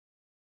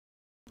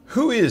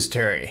Who is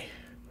Terry?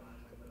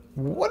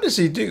 What does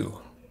he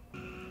do?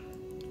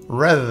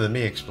 Rather than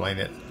me explain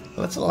it,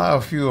 let's allow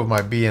a few of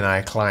my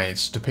BNI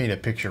clients to paint a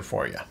picture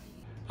for you.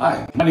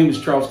 Hi, my name is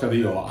Charles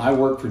Caudillo. I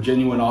work for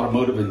Genuine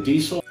Automotive and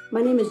Diesel.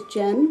 My name is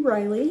Jen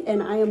Riley,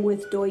 and I am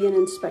with Doyenne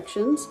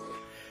Inspections.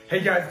 Hey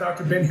guys,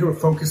 Dr. Ben here,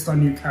 focused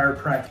on new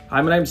chiropractic.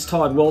 Hi, my name is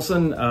Todd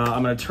Wilson.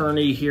 I'm an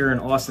attorney here in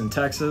Austin,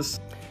 Texas.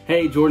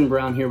 Hey, Jordon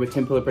Brown here with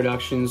Terry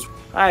Productions.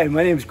 Hi,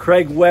 my name is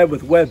Craig Webb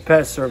with Webb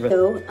Pest Service.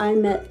 So I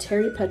met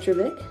Terry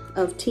Petrovick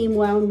of Team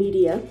Wow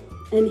Media,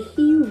 and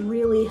he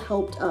really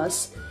helped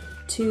us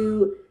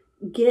to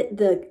get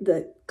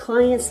the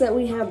clients that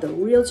we have, the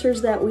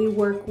realtors that we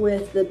work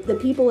with, the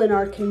people in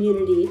our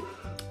community,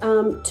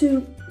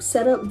 to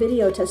set up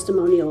video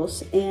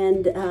testimonials,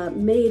 and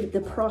made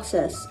the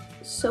process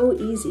so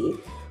easy,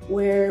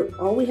 where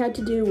all we had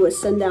to do was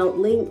send out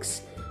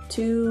links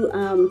to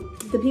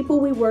the people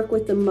we work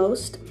with the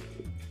most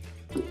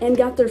and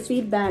got their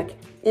feedback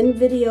in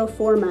video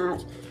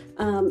format,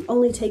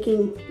 only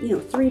taking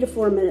 3 to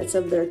 4 minutes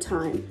of their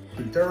time.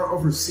 There are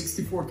over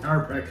 64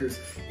 chiropractors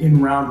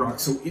in Round Rock,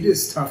 so it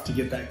is tough to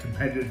get that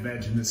competitive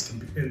edge in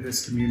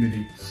this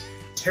community.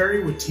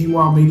 Terry with Team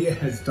Wow Media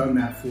has done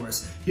that for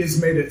us. He has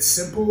made it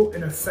simple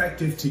and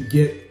effective to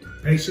get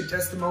patient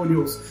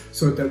testimonials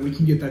so that we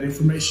can get that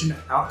information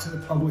out to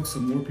the public so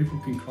more people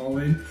can call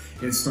in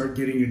and start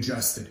getting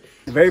adjusted.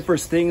 The very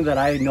first thing that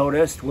I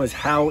noticed was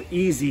how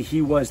easy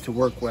he was to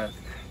work with.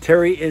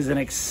 Terry is an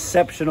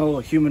exceptional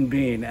human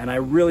being, and I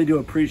really do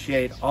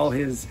appreciate all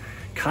his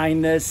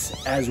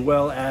kindness as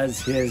well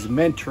as his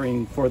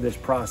mentoring for this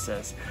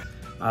process.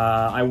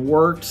 I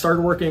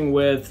started working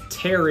with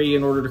Terry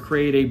in order to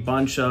create a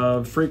bunch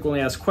of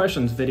frequently asked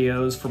questions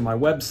videos for my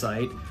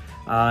website.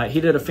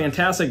 He did a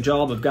fantastic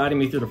job of guiding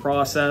me through the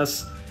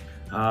process,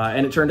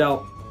 and it turned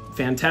out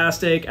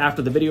fantastic.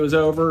 After the video was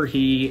over,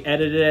 he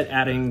edited it,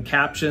 adding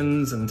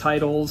captions and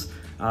titles,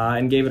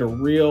 and gave it a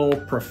real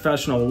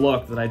professional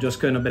look that I just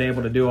couldn't have been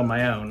able to do on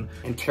my own.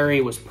 And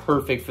Terry was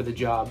perfect for the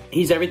job.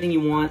 He's everything you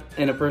want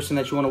in a person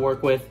that you want to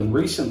work with. And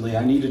recently,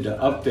 I needed to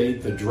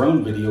update the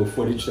drone video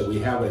footage that we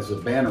have as a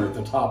banner at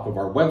the top of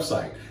our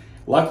website.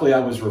 Luckily, I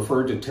was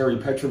referred to Terry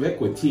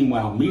Petrovick with Team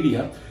Wow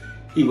Media.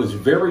 He was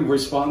very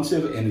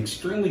responsive and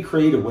extremely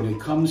creative when it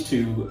comes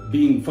to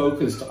being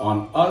focused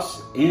on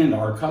us and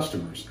our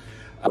customers.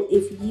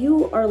 If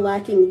you are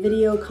lacking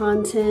video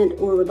content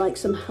or would like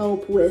some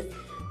help with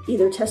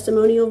either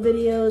testimonial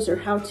videos or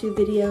how-to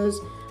videos,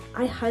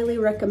 I highly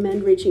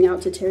recommend reaching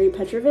out to Terry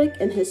Petrovick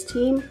and his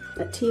team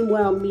at Team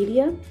Wow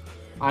Media.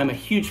 I'm a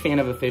huge fan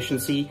of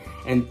efficiency,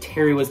 and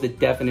Terry was the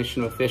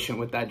definition of efficient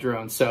with that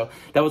drone. So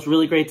that was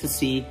really great to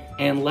see.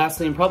 And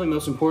lastly, and probably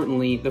most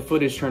importantly, the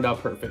footage turned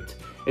out perfect.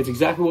 It's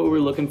exactly what we were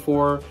looking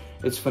for.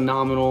 It's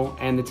phenomenal.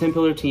 And the 10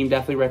 Pillar team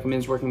definitely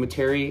recommends working with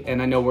Terry,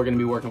 and I know we're gonna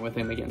be working with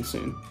him again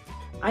soon.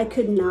 I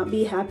could not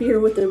be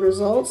happier with the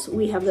results.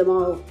 We have them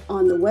all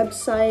on the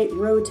website,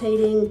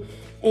 rotating,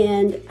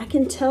 and I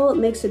can tell it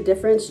makes a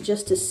difference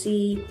just to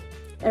see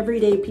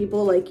everyday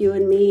people like you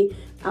and me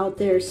out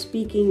there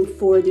speaking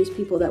for these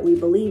people that we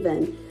believe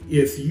in.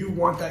 If you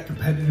want that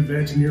competitive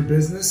edge in your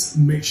business,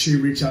 make sure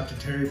you reach out to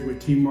Terry with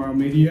Team Wow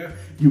Media.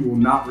 You will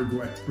not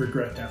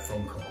regret that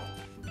phone call.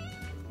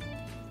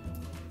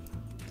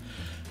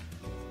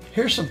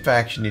 Here's some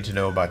facts you need to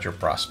know about your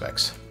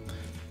prospects.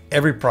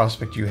 Every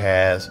prospect you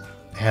has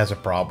a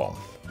problem,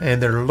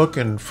 and they're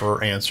looking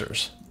for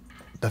answers.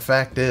 The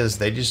fact is,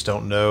 they just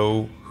don't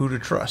know who to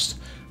trust.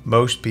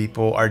 Most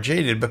people are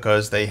jaded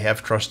because they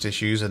have trust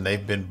issues and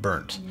they've been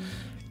burnt.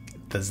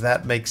 Does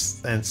that make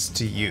sense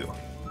to you?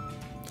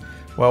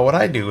 Well, what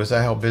I do is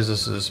I help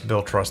businesses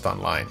build trust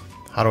online.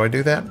 How do I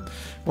do that?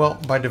 Well,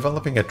 by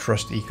developing a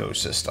trust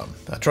ecosystem.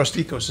 A trust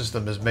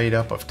ecosystem is made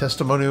up of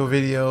testimonial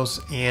videos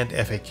and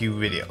FAQ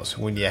videos.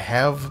 When you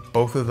have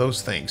both of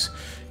those things,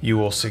 you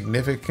will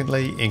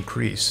significantly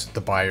increase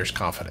the buyer's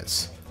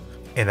confidence.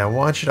 And I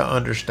want you to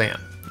understand,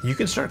 you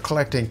can start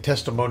collecting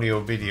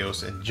testimonial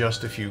videos in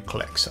just a few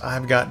clicks.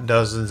 I've got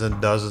dozens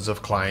and dozens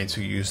of clients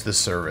who use this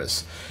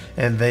service,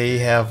 and they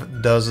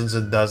have dozens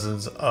and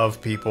dozens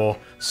of people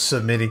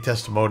submitting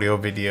testimonial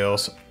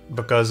videos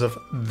because of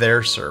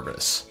their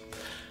service.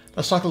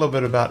 Let's talk a little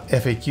bit about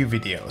FAQ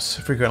videos,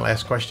 frequently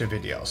asked question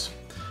videos.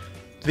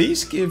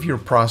 These give your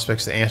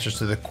prospects the answers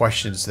to the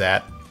questions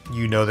that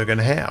you know they're going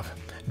to have.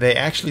 They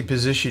actually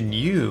position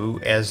you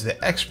as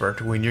the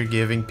expert when you're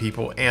giving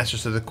people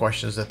answers to the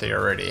questions that they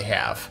already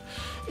have.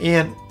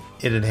 And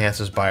it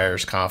enhances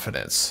buyers'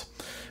 confidence.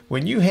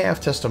 When you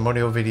have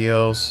testimonial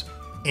videos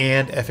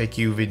and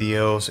FAQ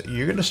videos,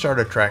 you're going to start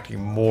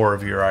attracting more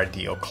of your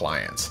ideal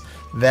clients.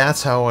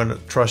 That's how a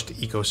trust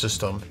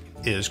ecosystem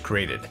is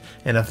created.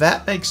 And if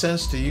that makes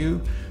sense to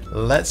you,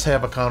 let's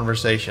have a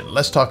conversation.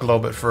 Let's talk a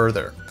little bit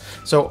further.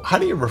 So how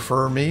do you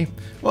refer me?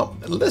 Well,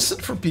 listen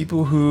for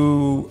people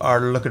who are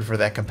looking for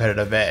that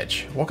competitive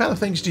edge. What kind of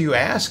things do you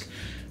ask?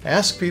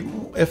 Ask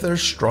people if they're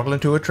struggling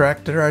to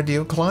attract their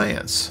ideal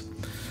clients.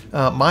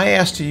 My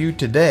ask to you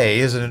today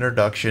is an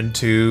introduction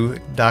to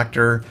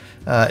Dr.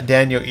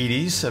 Daniel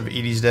Eades of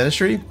Eades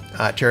Dentistry,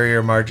 Terry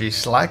or Margie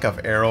Slack of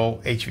Aero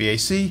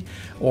HVAC,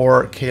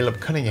 or Caleb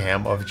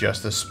Cunningham of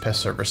Justice Pest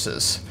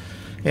Services.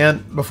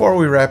 And before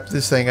we wrap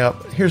this thing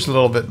up, here's a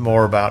little bit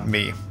more about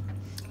me.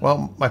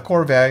 Well, my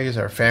core values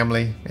are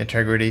family,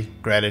 integrity,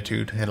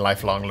 gratitude, and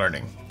lifelong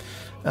learning.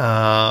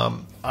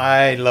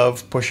 I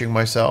love pushing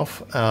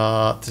myself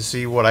to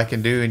see what I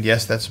can do, and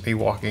yes, that's me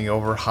walking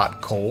over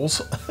hot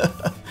coals.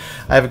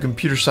 I have a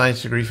computer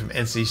science degree from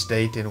NC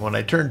State, and when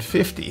I turned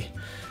 50,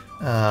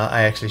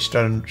 I actually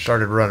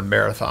started running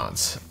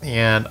marathons,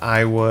 and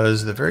I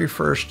was the very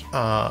first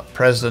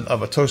president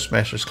of a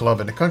Toastmasters club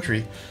in the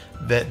country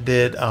that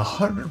did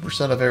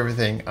 100% of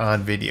everything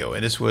on video,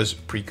 and this was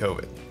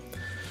pre-COVID.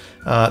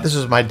 This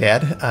was my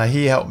dad.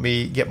 He helped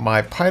me get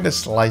my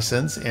pilot's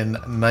license in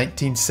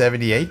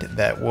 1978.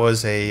 That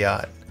was a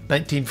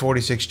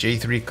 1946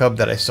 J3 Cub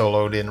that I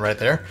soloed in right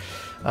there.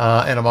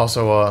 And I'm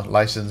also a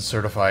licensed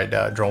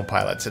certified drone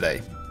pilot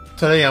today.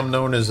 Today I'm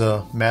known as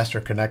a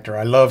master connector.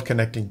 I love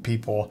connecting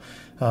people.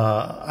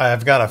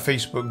 I've got a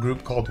Facebook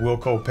group called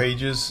Wilco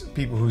Pages,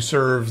 people who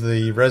serve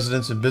the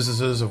residents and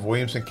businesses of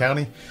Williamson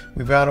County.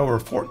 We've got over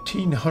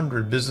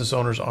 1,400 business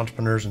owners,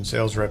 entrepreneurs, and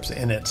sales reps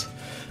in it.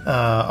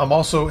 I'm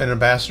also an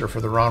ambassador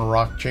for the Round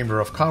Rock Chamber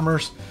of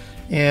Commerce,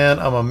 and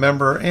I'm a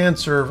member and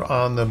serve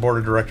on the board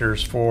of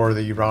directors for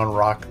the Round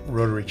Rock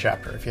Rotary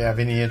chapter. If you have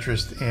any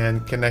interest in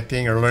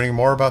connecting or learning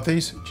more about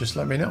these, just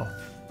let me know.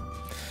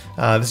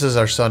 This is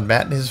our son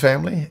Matt and his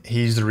family.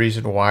 He's the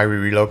reason why we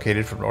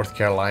relocated from North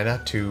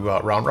Carolina to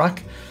Round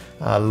Rock.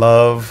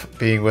 Love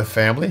being with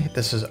family.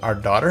 This is our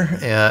daughter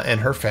and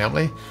her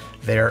family.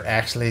 They're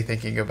actually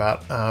thinking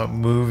about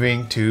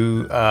moving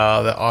to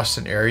the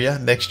Austin area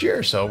next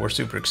year, so we're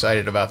super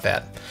excited about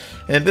that.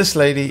 And this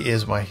lady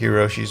is my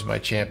hero. She's my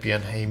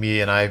champion. Amy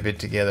and I have been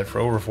together for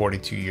over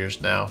 42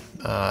 years now.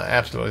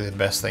 Absolutely the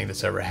best thing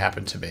that's ever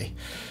happened to me.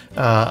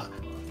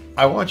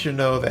 I want you to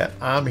know that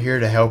I'm here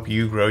to help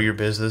you grow your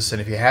business,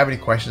 and if you have any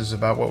questions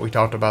about what we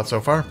talked about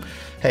so far,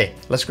 hey,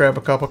 let's grab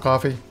a cup of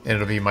coffee and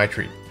it'll be my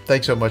treat.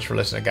 Thanks so much for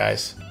listening,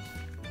 guys.